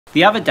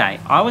The other day,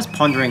 I was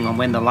pondering on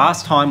when the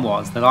last time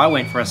was that I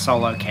went for a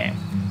solo camp.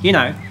 You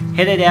know,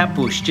 headed out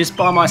bush just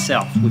by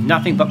myself, with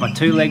nothing but my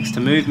two legs to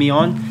move me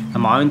on and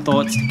my own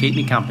thoughts to keep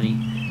me company.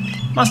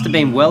 Must have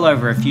been well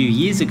over a few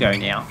years ago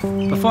now,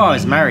 before I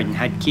was married and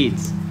had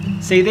kids.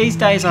 See, these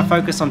days I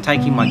focus on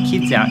taking my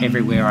kids out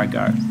everywhere I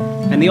go,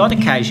 and the odd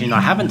occasion I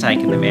haven't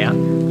taken them out,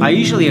 I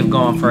usually have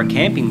gone for a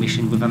camping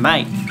mission with a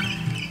mate.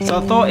 So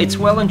I thought it's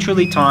well and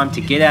truly time to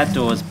get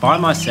outdoors by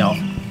myself,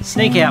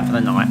 sneak out for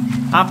the night.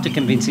 After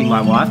convincing my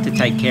wife to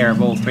take care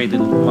of all three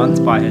little ones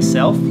by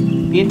herself,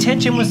 the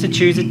intention was to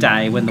choose a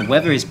day when the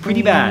weather is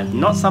pretty bad,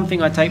 not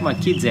something I take my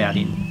kids out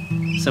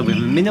in. So with a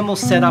minimal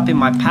setup in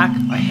my pack,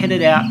 I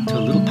headed out to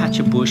a little patch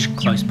of bush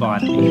close by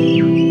to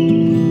me.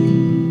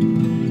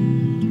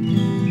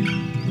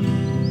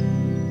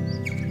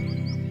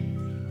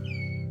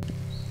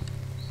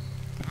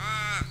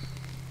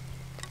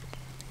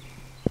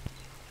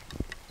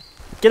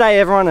 G'day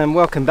everyone and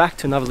welcome back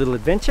to another little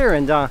adventure,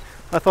 and I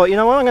thought, you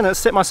know what, I'm going to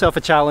set myself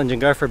a challenge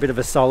and go for a bit of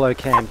a solo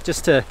camp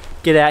just to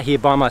get out here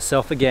by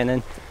myself again.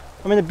 And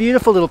I'm in a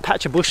beautiful little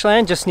patch of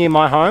bushland just near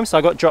my home, so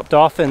I got dropped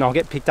off and I'll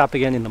get picked up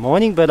again in the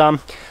morning. But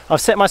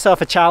I've set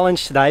myself a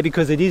challenge today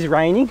because it is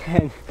raining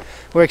and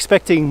we're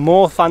expecting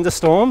more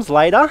thunderstorms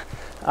later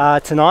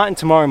tonight and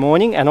tomorrow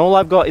morning, and all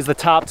I've got is the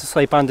tarp to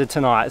sleep under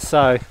tonight.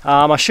 So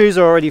my shoes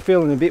are already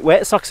feeling a bit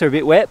wet, socks are a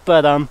bit wet,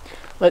 but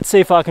let's see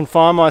if I can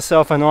find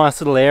myself a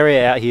nice little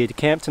area out here to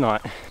camp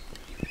tonight.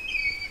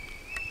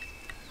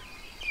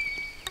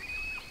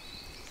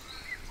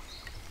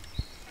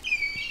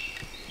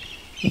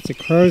 Lots of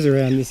crows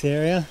around this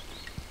area.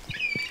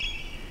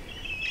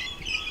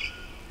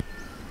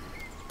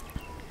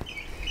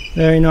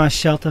 Very nice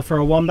shelter for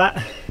a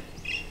wombat.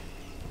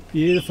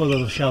 Beautiful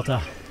little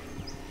shelter.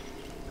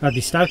 I'd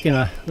be stuck in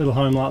a little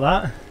home like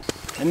that.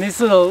 And this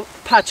little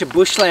patch of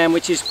bushland,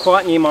 which is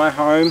quite near my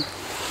home,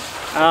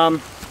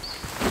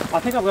 I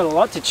think I've got a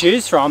lot to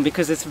choose from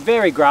because it's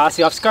very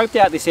grassy. I've scoped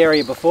out this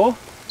area before.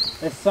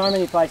 There's so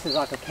many places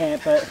I could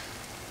camp, but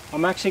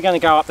I'm actually going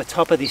to go up the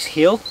top of this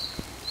hill,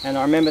 and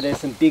I remember there's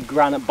some big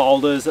granite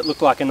boulders that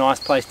look like a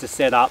nice place to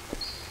set up.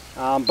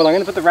 But I'm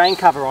going to put the rain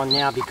cover on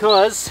now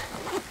because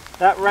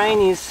that rain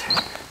is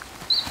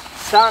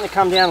starting to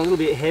come down a little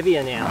bit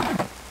heavier now.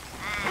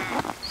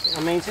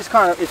 I mean,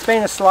 it's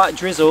been a slight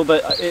drizzle,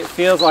 but it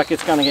feels like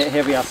it's going to get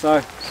heavier,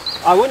 so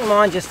I wouldn't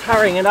mind just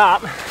hurrying it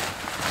up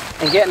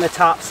and getting the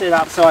tarp set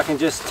up so I can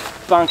just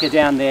bunker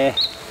down there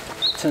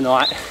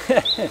tonight,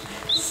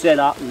 set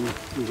up and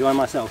enjoy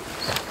myself.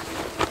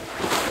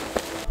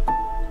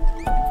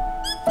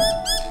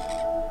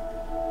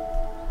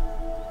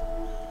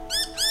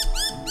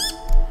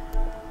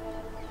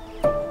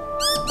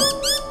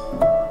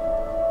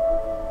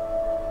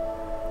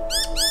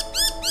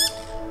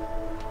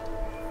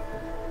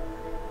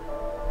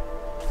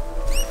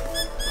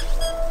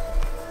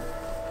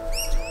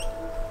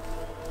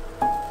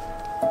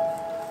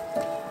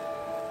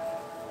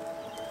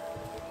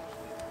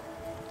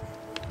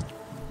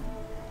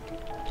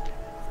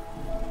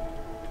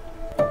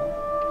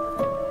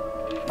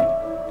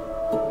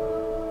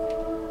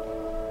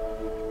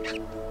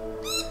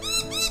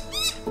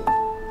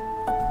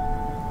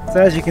 So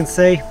as you can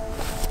see,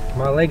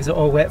 my legs are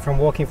all wet from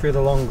walking through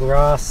the long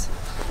grass.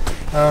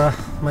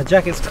 My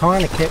jacket's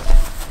kind of kept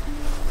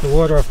the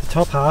water off the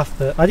top half,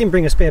 but I didn't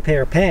bring a spare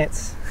pair of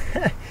pants.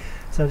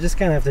 So I'm just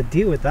going to have to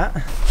deal with that. I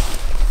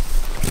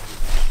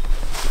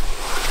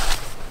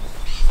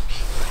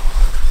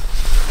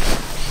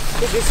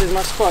think this is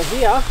my spot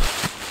here.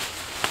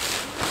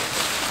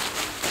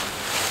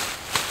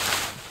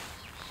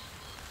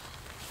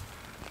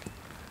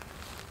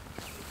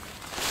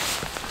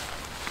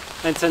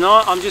 And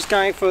tonight I'm just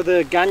going for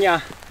the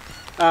gunya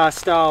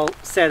style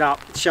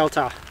setup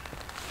shelter.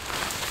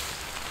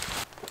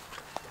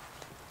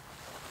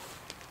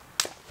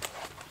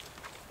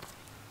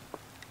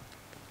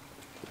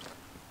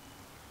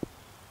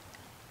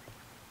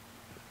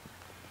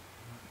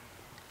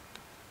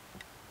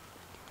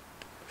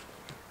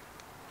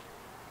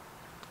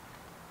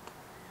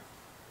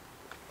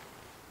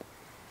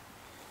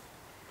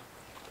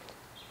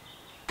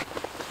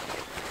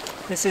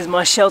 This is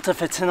my shelter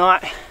for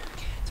tonight.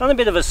 It's on a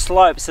bit of a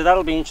slope, so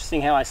that'll be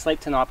interesting how I sleep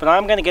tonight, but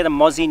I'm going to get a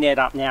mozzie net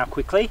up now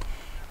quickly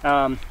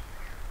because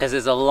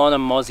there's a lot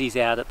of mozzies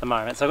out at the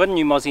moment. So I've got a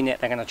new mozzie net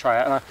they're going to try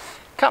out, and I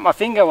cut my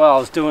finger while I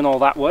was doing all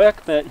that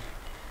work, but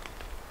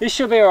this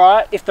should be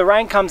alright. If the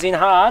rain comes in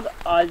hard,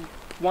 I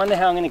wonder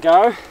how I'm going to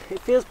go. It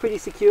feels pretty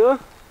secure.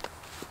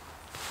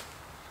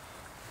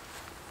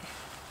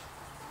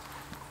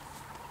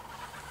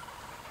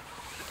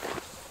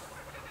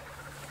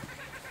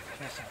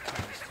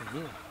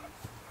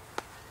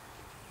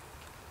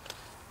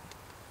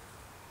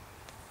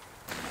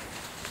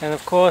 And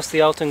of course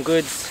the Alton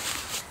Goods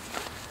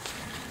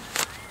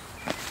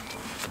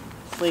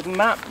sleeping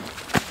mat.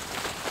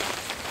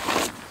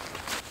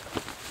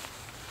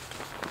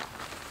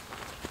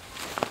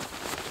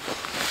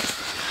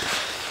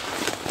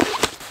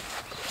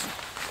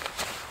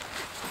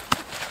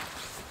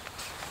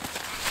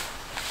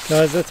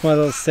 Guys, that's my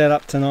little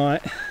setup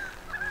tonight.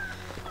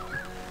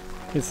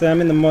 So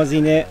I'm in the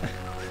mozzie net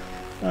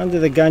under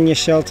the gunya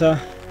shelter,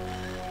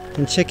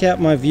 and check out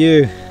my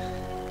view.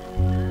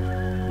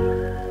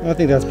 I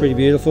think that's pretty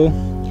beautiful.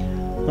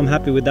 I'm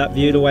happy with that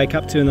view to wake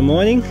up to in the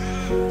morning.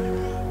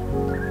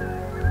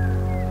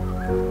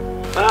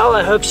 Well,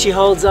 I hope she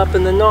holds up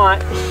in the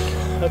night.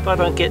 Hope I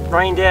don't get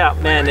rained out.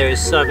 Man, there is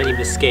so many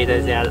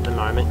mosquitoes out at the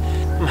moment.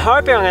 I'm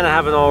hoping I'm going to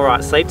have an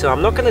alright sleep tonight.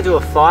 I'm not going to do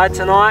a fire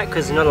tonight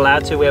because we're not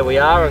allowed to where we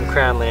are on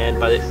Crown Land,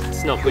 but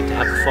it's not good to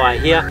have a fire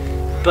here.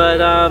 But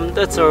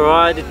that's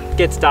alright. It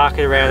gets dark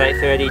at around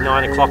 8:30,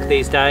 9 o'clock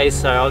these days,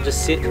 so I'll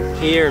just sit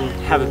here and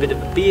have a bit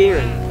of a beer.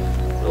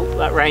 And oh,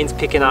 that rain's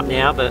picking up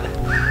now, but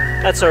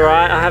that's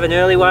alright. I'll have an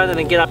early one and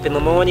then get up in the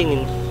morning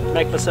and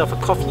make myself a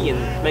coffee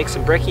and make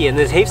some brekkie. And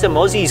there's heaps of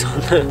mozzies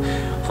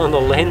on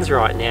the lens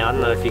right now. I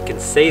don't know if you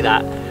can see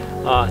that.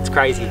 Oh, it's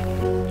crazy.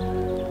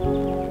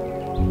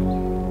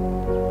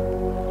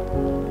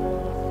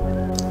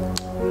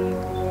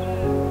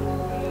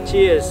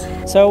 Cheers.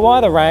 So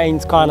while the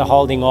rain's kind of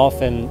holding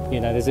off and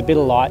there's a bit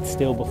of light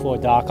still before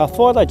dark, I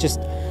thought I'd just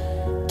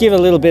give a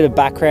little bit of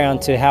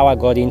background to how I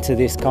got into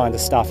this kind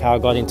of stuff, how I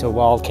got into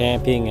wild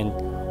camping and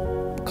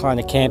kind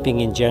of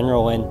camping in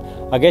general. And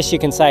I guess you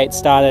can say it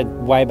started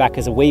way back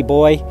as a wee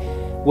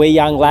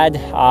young lad.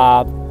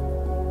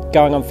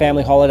 Going on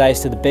family holidays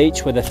to the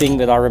beach were the thing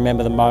that I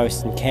remember the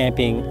most, and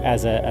camping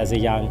as a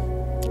young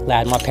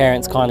lad. My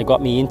parents kind of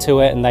got me into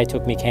it and they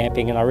took me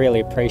camping, and I really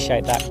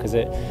appreciate that because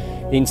it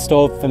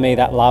installed for me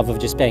that love of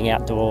just being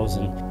outdoors.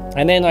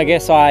 And then I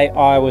guess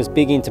I was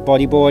big into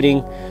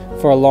bodyboarding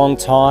for a long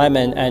time,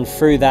 and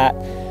through that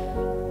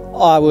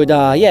I would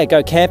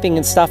go camping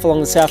and stuff along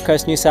the south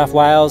coast, New South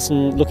Wales,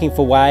 and looking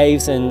for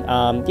waves, and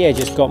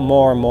just got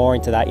more and more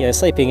into that,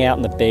 sleeping out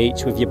on the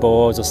beach with your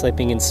boards or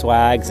sleeping in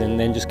swags and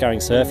then just going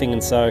surfing.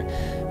 And so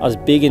I was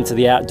big into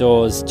the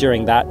outdoors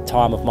during that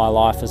time of my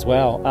life as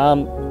well.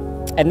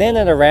 And then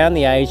at around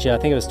the age, I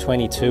think it was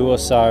 22 or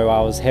so, I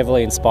was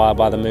heavily inspired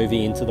by the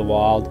movie Into the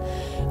Wild.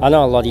 I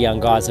know a lot of young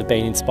guys have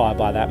been inspired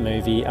by that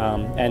movie,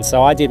 and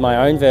so I did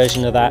my own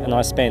version of that, and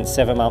I spent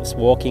 7 months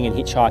walking and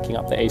hitchhiking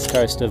up the east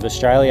coast of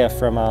Australia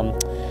from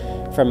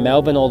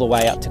Melbourne all the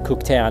way up to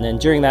Cooktown. And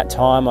during that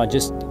time I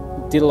just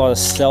did a lot of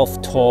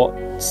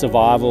self-taught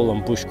survival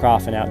and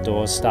bushcraft and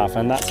outdoors stuff,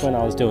 and that's when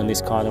I was doing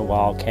this kind of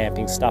wild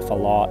camping stuff a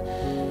lot.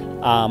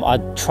 I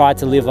tried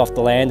to live off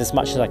the land as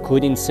much as I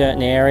could in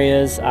certain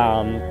areas,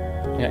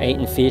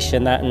 eating fish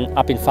and that. And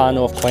up in far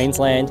north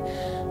Queensland,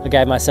 I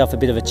gave myself a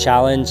bit of a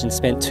challenge and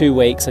spent 2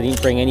 weeks. I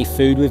didn't bring any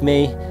food with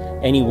me,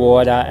 any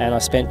water, and I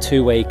spent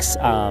 2 weeks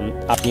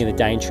up near the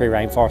Daintree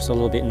rainforest, a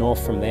little bit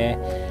north from there,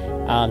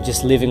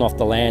 just living off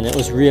the land. It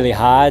was really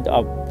hard. I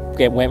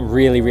went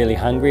really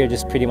hungry. I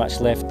just pretty much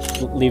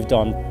lived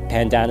on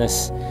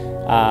pandanus,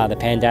 the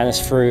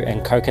pandanus fruit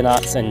and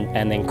coconuts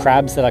and then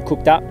crabs that I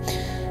cooked up.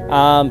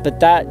 But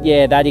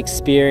that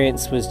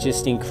experience was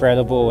just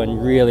incredible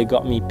and really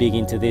got me big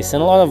into this.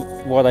 And a lot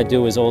of what I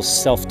do is all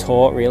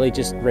self-taught, really,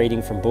 just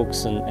reading from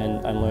books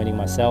and learning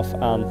myself.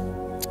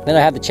 Then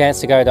I had the chance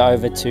to go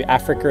over to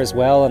Africa as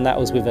well, and that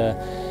was with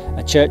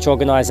a church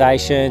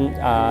organisation,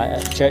 a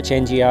church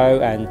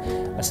NGO, and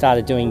I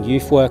started doing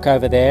youth work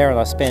over there, and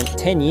I spent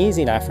 10 years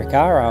in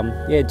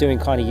Africa, doing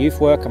kind of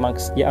youth work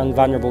amongst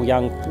vulnerable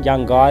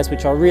young guys,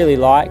 which I really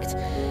liked.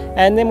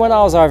 And then when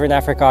I was over in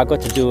Africa, I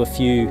got to do a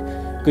few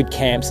good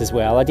camps as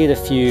well. I did a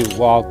few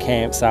wild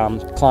camps,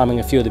 climbing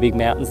a few of the big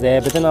mountains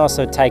there, but then I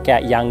also take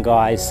out young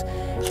guys,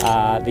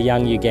 the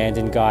young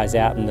Ugandan guys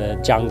out in the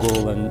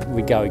jungle, and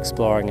we go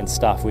exploring and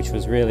stuff, which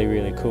was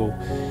really cool.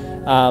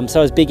 So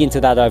I was big into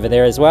that over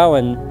there as well.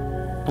 And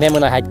then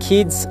when I had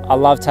kids, I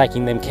love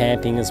taking them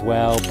camping as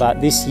well,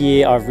 but this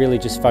year I've really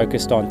just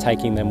focused on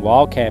taking them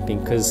wild camping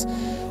because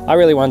I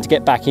really wanted to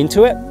get back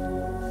into it,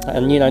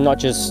 and not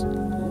just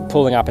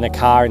pulling up in a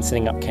car and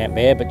setting up camp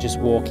there, but just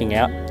walking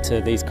out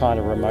to these kind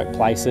of remote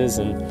places.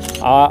 And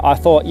I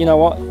thought, you know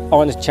what, I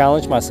want to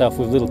challenge myself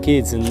with little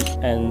kids, and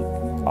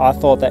I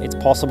thought that it's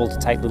possible to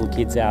take little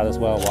kids out as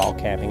well wild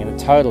camping, and it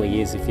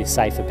totally is if you're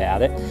safe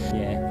about it.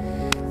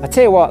 I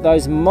tell you what,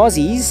 those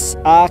mozzies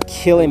are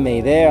killing me.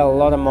 There are a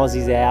lot of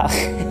mozzies out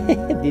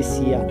this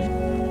year.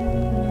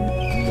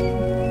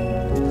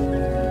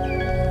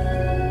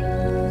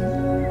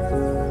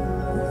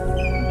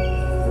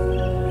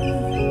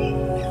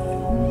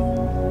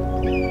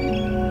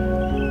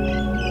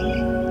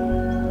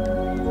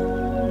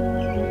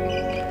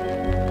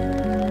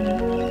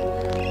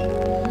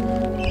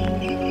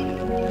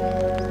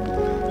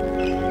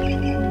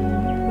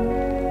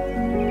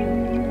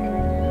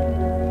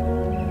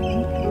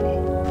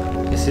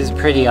 This is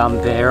pretty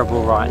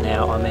unbearable right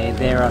now. I mean,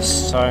 there are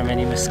so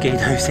many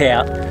mosquitoes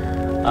out.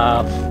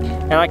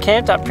 And I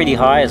camped up pretty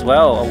high as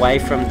well, away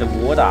from the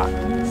water.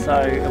 So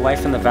away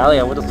from the valley.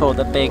 I would have thought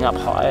that being up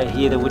higher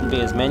here there wouldn't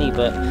be as many,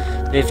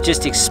 but they've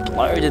just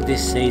exploded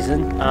this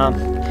season.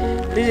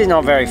 This is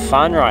not very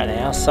fun right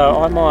now,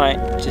 so I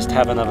might just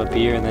have another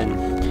beer, and then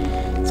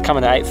it's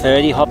coming to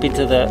 8:30, hop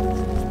into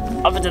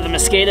the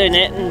mosquito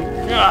net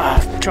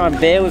and try and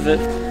bear with it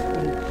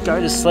and go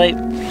to sleep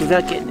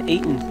without getting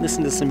eaten,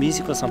 listen to some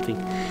music or something.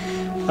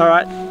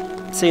 Alright,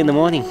 See you in the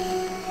morning.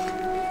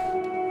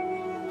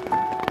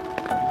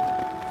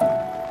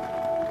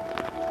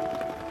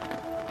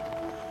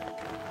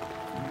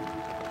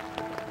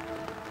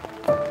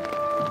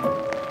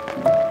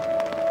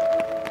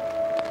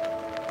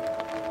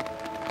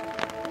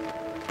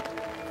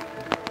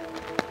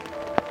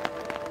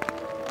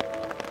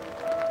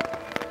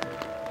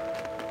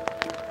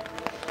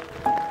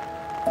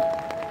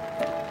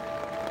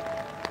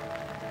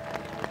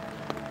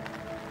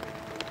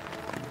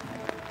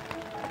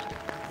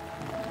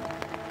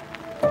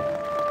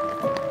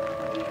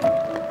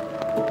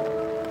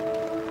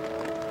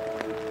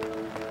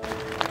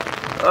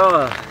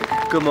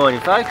 Oh, good morning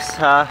folks.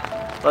 A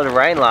lot of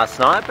rain last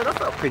night, but I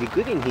felt pretty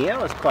good in here.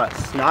 I was quite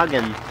snug,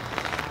 and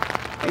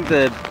I think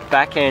the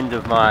back end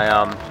of my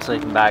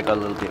sleeping bag got a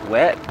little bit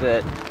wet,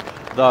 but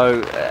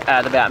though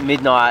at about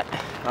midnight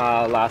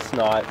last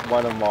night,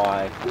 one of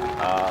my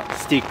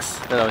sticks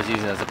that I was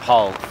using as a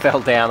pole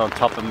fell down on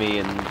top of me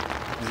and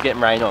it was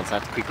getting rain on, so I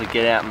had to quickly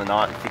get out in the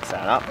night and fix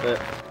that up.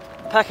 But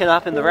packing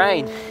up in the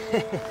rain.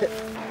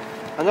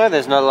 I know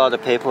there's not a lot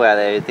of people out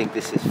there who think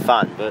this is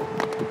fun, but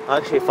I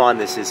actually find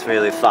this is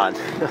really fun.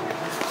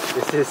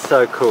 This is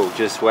so cool,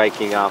 just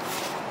waking up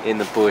in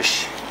the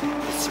bush.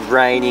 It's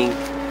raining,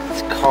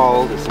 it's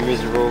cold, it's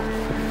miserable.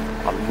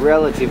 I'm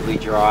relatively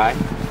dry.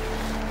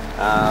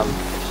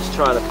 Just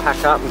trying to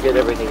pack up and get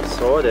everything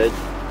sorted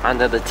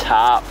under the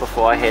tarp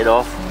before I head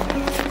off.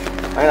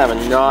 I'm gonna have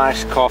a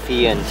nice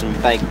coffee and some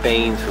baked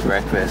beans for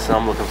breakfast, and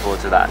I'm looking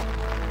forward to that.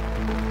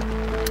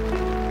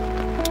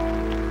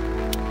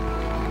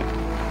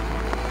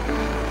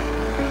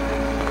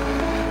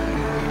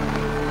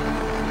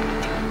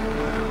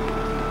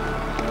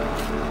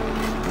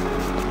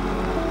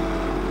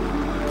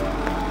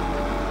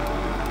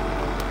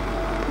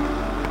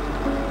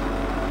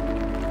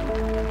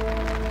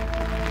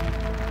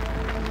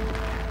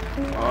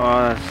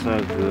 Oh, that's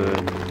so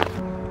good.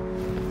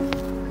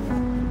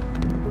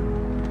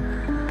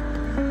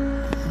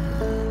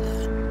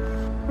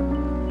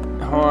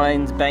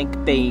 Heinz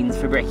baked beans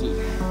for brekkie.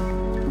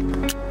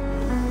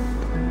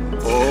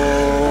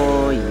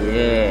 Oh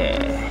yeah.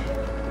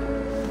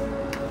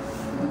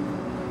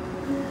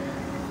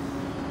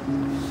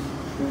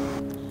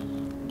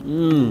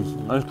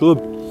 That's good.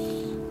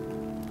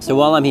 So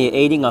while I'm here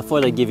eating, I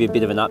thought I'd give you a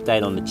bit of an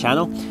update on the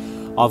channel.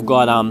 I've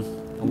got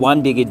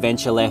one big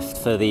adventure left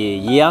for the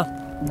year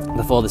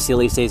before the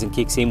silly season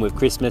kicks in with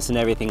Christmas and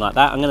everything like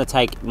that. I'm going to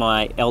take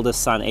my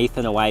eldest son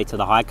Ethan away to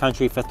the high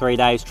country for 3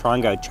 days, try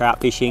and go trout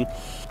fishing.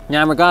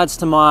 Now in regards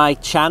to my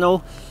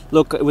channel,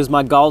 look, it was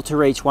my goal to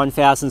reach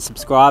 1,000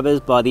 subscribers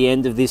by the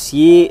end of this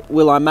year.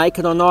 Will I make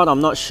it or not? I'm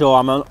not sure.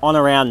 I'm on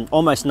around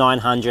almost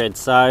 900,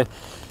 so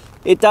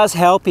it does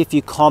help if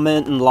you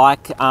comment and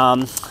like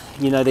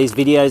you know, these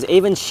videos.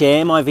 Even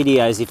share my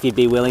videos if you'd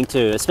be willing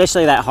to,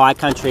 especially that high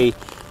country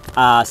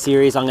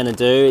series I'm going to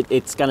do.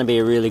 It's going to be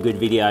a really good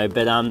video.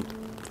 But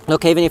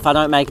look, even if I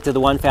don't make it to the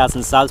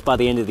 1,000 subs by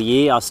the end of the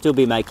year, I'll still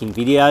be making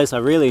videos. I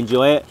really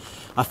enjoy it.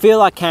 I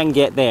feel I can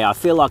get there. I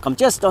feel like I'm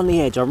just on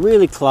the edge. I'm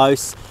really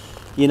close,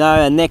 you know,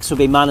 and next will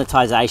be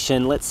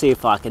monetization. Let's see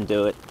if I can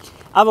do it.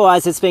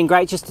 Otherwise, it's been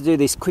great just to do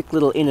this quick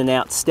little in and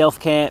out stealth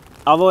camp.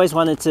 I've always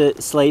wanted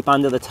to sleep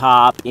under the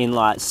tarp in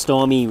like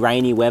stormy,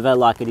 rainy weather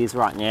like it is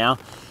right now,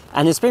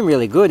 and it's been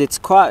really good. It's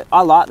quite,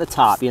 I like the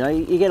tarp, you know,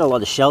 you get a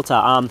lot of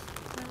shelter.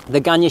 The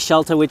gunya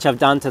shelter, which I've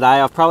done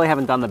today, I probably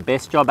haven't done the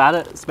best job at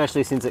it,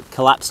 especially since it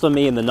collapsed on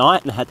me in the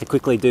night and I had to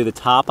quickly do the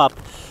tarp up,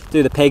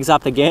 do the pegs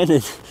up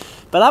again.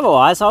 But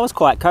otherwise, I was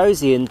quite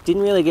cozy and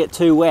didn't really get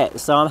too wet,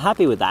 so I'm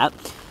happy with that.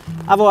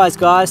 Otherwise,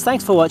 guys,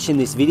 thanks for watching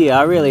this video.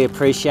 I really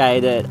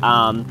appreciate it.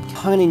 I'm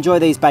going to enjoy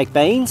these baked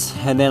beans,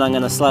 and then I'm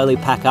going to slowly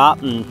pack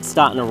up, and it's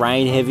starting to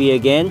rain heavy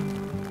again.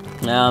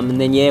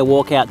 And then, yeah,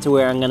 walk out to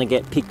where I'm going to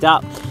get picked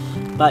up.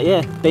 But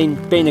yeah,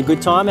 been a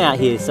good time out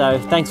here, so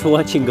thanks for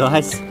watching,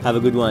 guys. Have a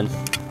good one.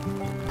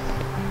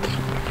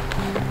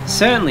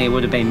 Certainly it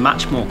would have been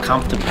much more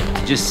comfortable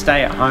to just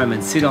stay at home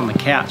and sit on the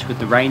couch with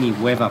the rainy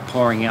weather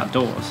pouring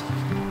outdoors.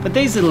 But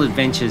these little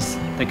adventures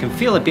that can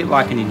feel a bit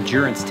like an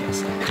endurance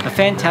test are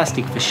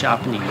fantastic for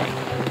sharpening me.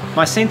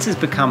 My senses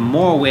become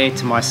more aware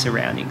to my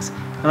surroundings,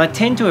 and I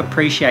tend to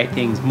appreciate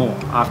things more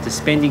after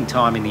spending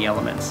time in the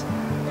elements.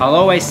 I'll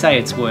always say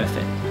it's worth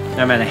it,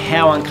 no matter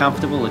how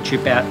uncomfortable a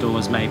trip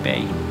outdoors may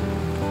be.